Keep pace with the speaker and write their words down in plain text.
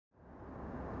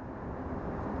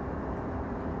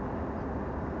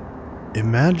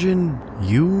Imagine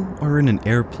you are in an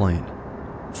airplane,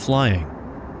 flying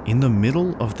in the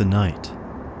middle of the night,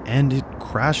 and it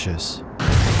crashes.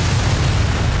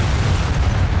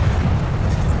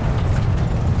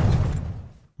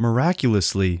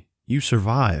 Miraculously, you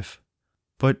survive,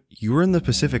 but you're in the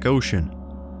Pacific Ocean.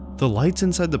 The lights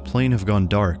inside the plane have gone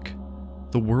dark.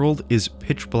 The world is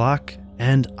pitch black,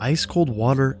 and ice-cold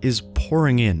water is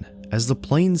pouring in as the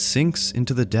plane sinks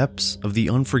into the depths of the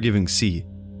unforgiving sea.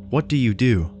 What do you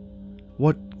do?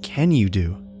 What can you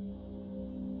do?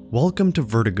 Welcome to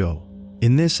Vertigo.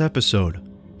 In this episode,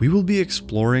 we will be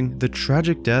exploring the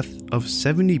tragic death of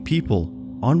 70 people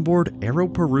on board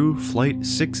Aeroperu Flight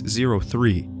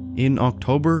 603 in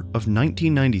October of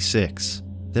 1996.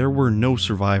 There were no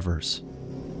survivors.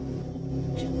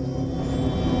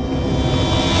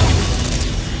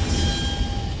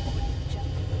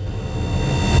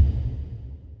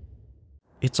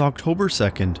 It's October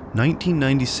 2nd,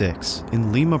 1996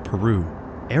 in Lima, Peru.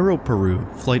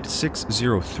 Aeroperu Flight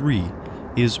 603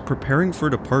 is preparing for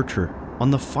departure on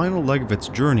the final leg of its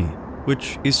journey,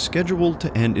 which is scheduled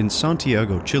to end in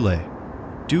Santiago, Chile.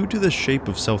 Due to the shape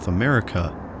of South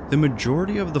America, the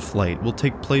majority of the flight will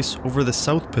take place over the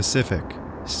South Pacific.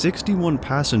 61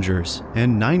 passengers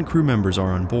and 9 crew members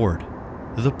are on board.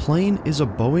 The plane is a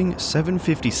Boeing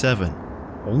 757,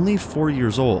 only 4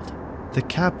 years old. The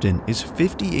captain is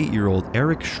 58-year-old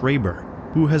Eric Schreiber,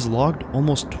 who has logged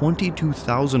almost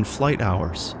 22,000 flight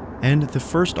hours, and the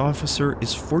first officer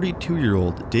is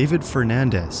 42-year-old David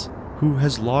Fernandez, who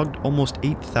has logged almost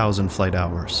 8,000 flight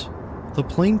hours. The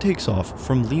plane takes off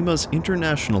from Lima's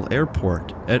International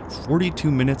Airport at 42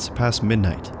 minutes past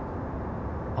midnight.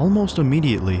 Almost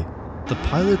immediately, the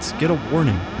pilots get a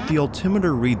warning that the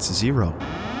altimeter reads 0.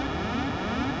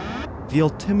 The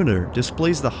altimeter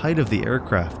displays the height of the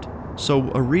aircraft,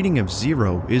 so a reading of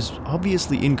 0 is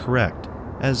obviously incorrect,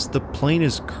 as the plane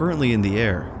is currently in the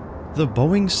air. The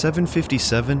Boeing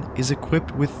 757 is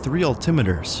equipped with 3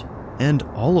 altimeters, and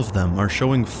all of them are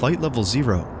showing flight level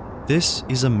 0. This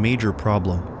is a major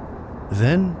problem.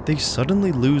 Then they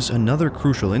suddenly lose another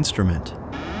crucial instrument.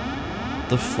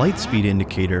 The flight speed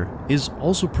indicator is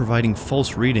also providing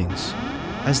false readings.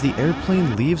 As the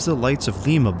airplane leaves the lights of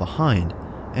Lima behind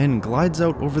and glides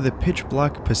out over the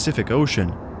pitch-black Pacific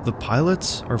Ocean, the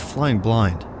pilots are flying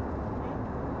blind.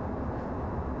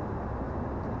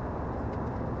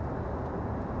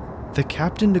 The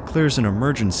captain declares an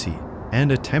emergency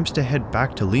and attempts to head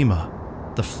back to Lima.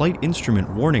 The flight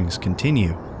instrument warnings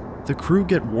continue. The crew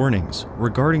get warnings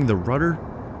regarding the rudder,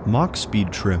 Mach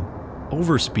speed trim,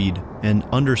 overspeed and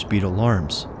underspeed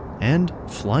alarms, and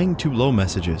flying too low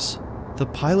messages. The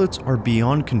pilots are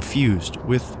beyond confused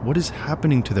with what is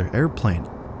happening to their airplane.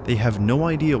 They have no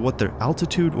idea what their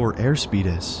altitude or airspeed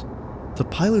is. The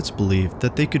pilots believe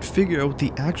that they could figure out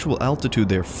the actual altitude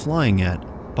they're flying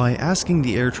at by asking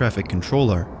the air traffic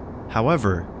controller.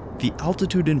 However, the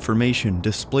altitude information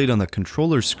displayed on the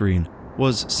controller screen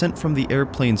was sent from the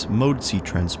airplane's Mode C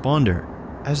transponder.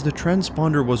 As the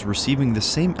transponder was receiving the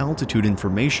same altitude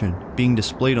information being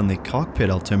displayed on the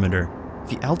cockpit altimeter,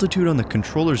 the altitude on the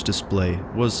controller's display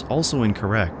was also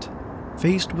incorrect.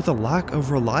 Faced with a lack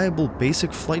of reliable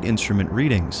basic flight instrument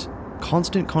readings,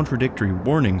 constant contradictory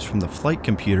warnings from the flight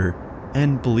computer,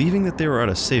 and believing that they were at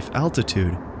a safe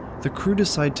altitude, the crew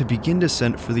decide to begin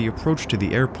descent for the approach to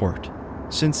the airport.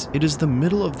 Since it is the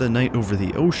middle of the night over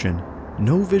the ocean,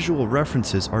 no visual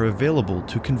references are available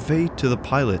to convey to the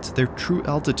pilots their true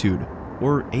altitude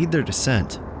or aid their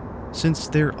descent. Since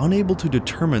they're unable to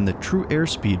determine the true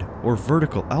airspeed or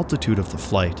vertical altitude of the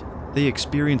flight, they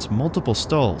experience multiple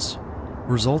stalls,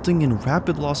 resulting in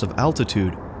rapid loss of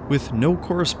altitude with no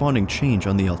corresponding change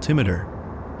on the altimeter.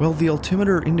 While the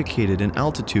altimeter indicated an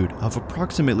altitude of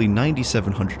approximately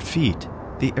 9,700 feet,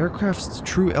 the aircraft's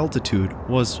true altitude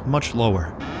was much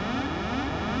lower.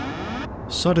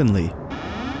 Suddenly,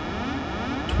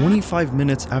 25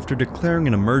 minutes after declaring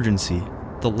an emergency,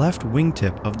 the left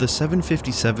wingtip of the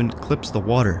 757 clips the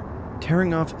water,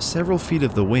 tearing off several feet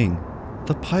of the wing.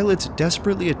 The pilots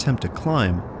desperately attempt to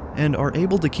climb and are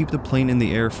able to keep the plane in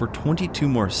the air for 22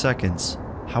 more seconds.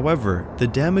 However, the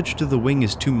damage to the wing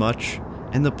is too much,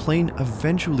 and the plane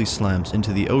eventually slams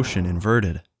into the ocean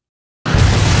inverted.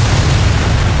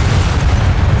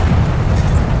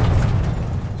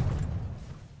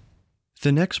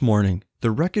 The next morning,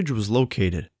 the wreckage was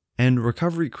located, and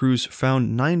recovery crews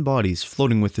found 9 bodies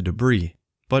floating with the debris,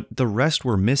 but the rest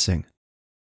were missing.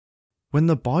 When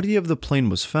the body of the plane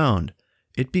was found,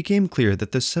 it became clear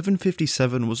that the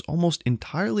 757 was almost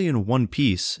entirely in one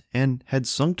piece and had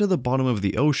sunk to the bottom of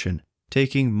the ocean,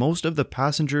 taking most of the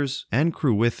passengers and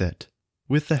crew with it.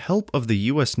 With the help of the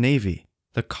US Navy,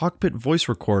 The cockpit voice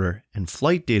recorder and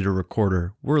flight data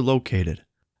recorder were located.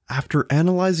 After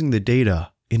analyzing the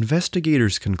data,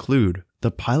 investigators conclude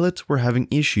the pilots were having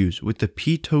issues with the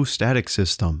pitot static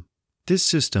system. This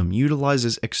system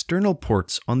utilizes external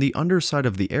ports on the underside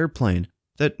of the airplane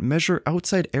that measure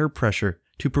outside air pressure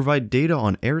to provide data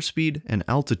on airspeed and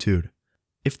altitude.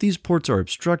 If these ports are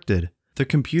obstructed, the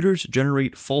computers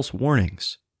generate false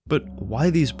warnings. But why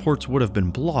these ports would have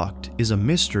been blocked is a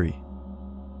mystery.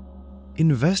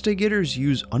 Investigators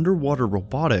use underwater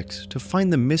robotics to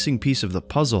find the missing piece of the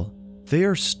puzzle. They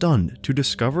are stunned to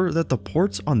discover that the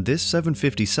ports on this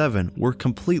 757 were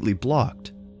completely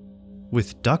blocked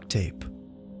with duct tape.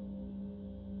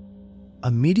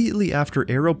 Immediately after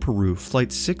Aeroperu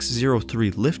Flight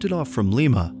 603 lifted off from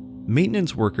Lima,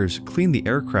 maintenance workers cleaned the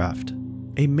aircraft.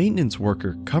 A maintenance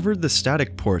worker covered the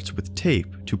static ports with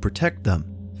tape to protect them.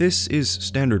 This is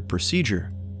standard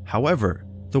procedure. However,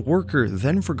 the worker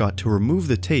then forgot to remove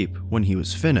the tape when he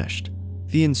was finished.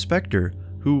 The inspector,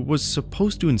 who was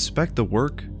supposed to inspect the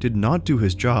work, did not do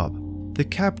his job. The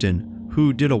captain,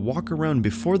 who did a walk around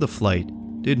before the flight,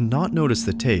 did not notice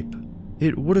the tape.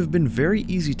 It would have been very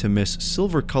easy to miss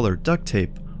silver-colored duct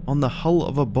tape on the hull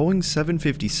of a Boeing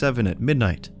 757 at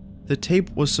midnight. The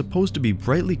tape was supposed to be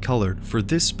brightly colored for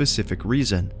this specific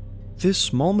reason. This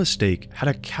small mistake had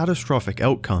a catastrophic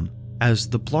outcome, as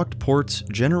the blocked ports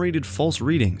generated false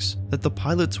readings that the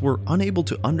pilots were unable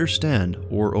to understand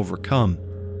or overcome.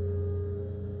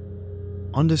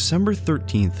 On December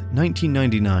 13,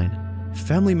 1999,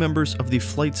 family members of the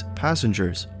flight's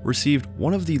passengers received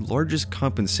one of the largest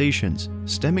compensations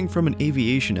stemming from an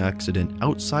aviation accident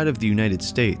outside of the United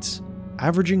States,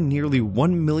 averaging nearly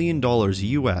 $1 million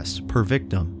US per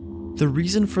victim. The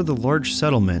reason for the large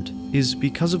settlement is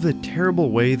because of the terrible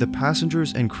way the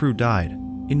passengers and crew died.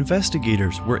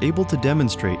 Investigators were able to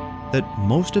demonstrate that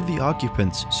most of the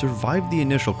occupants survived the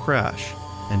initial crash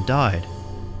and died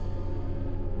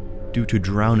due to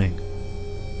drowning.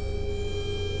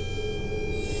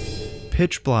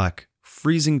 Pitch black,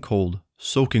 freezing cold,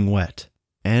 soaking wet,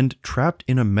 and trapped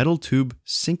in a metal tube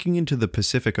sinking into the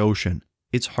Pacific Ocean.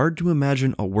 It's hard to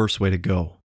imagine a worse way to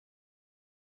go.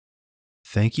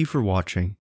 Thank you for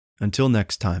watching. Until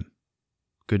next time,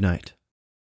 good night.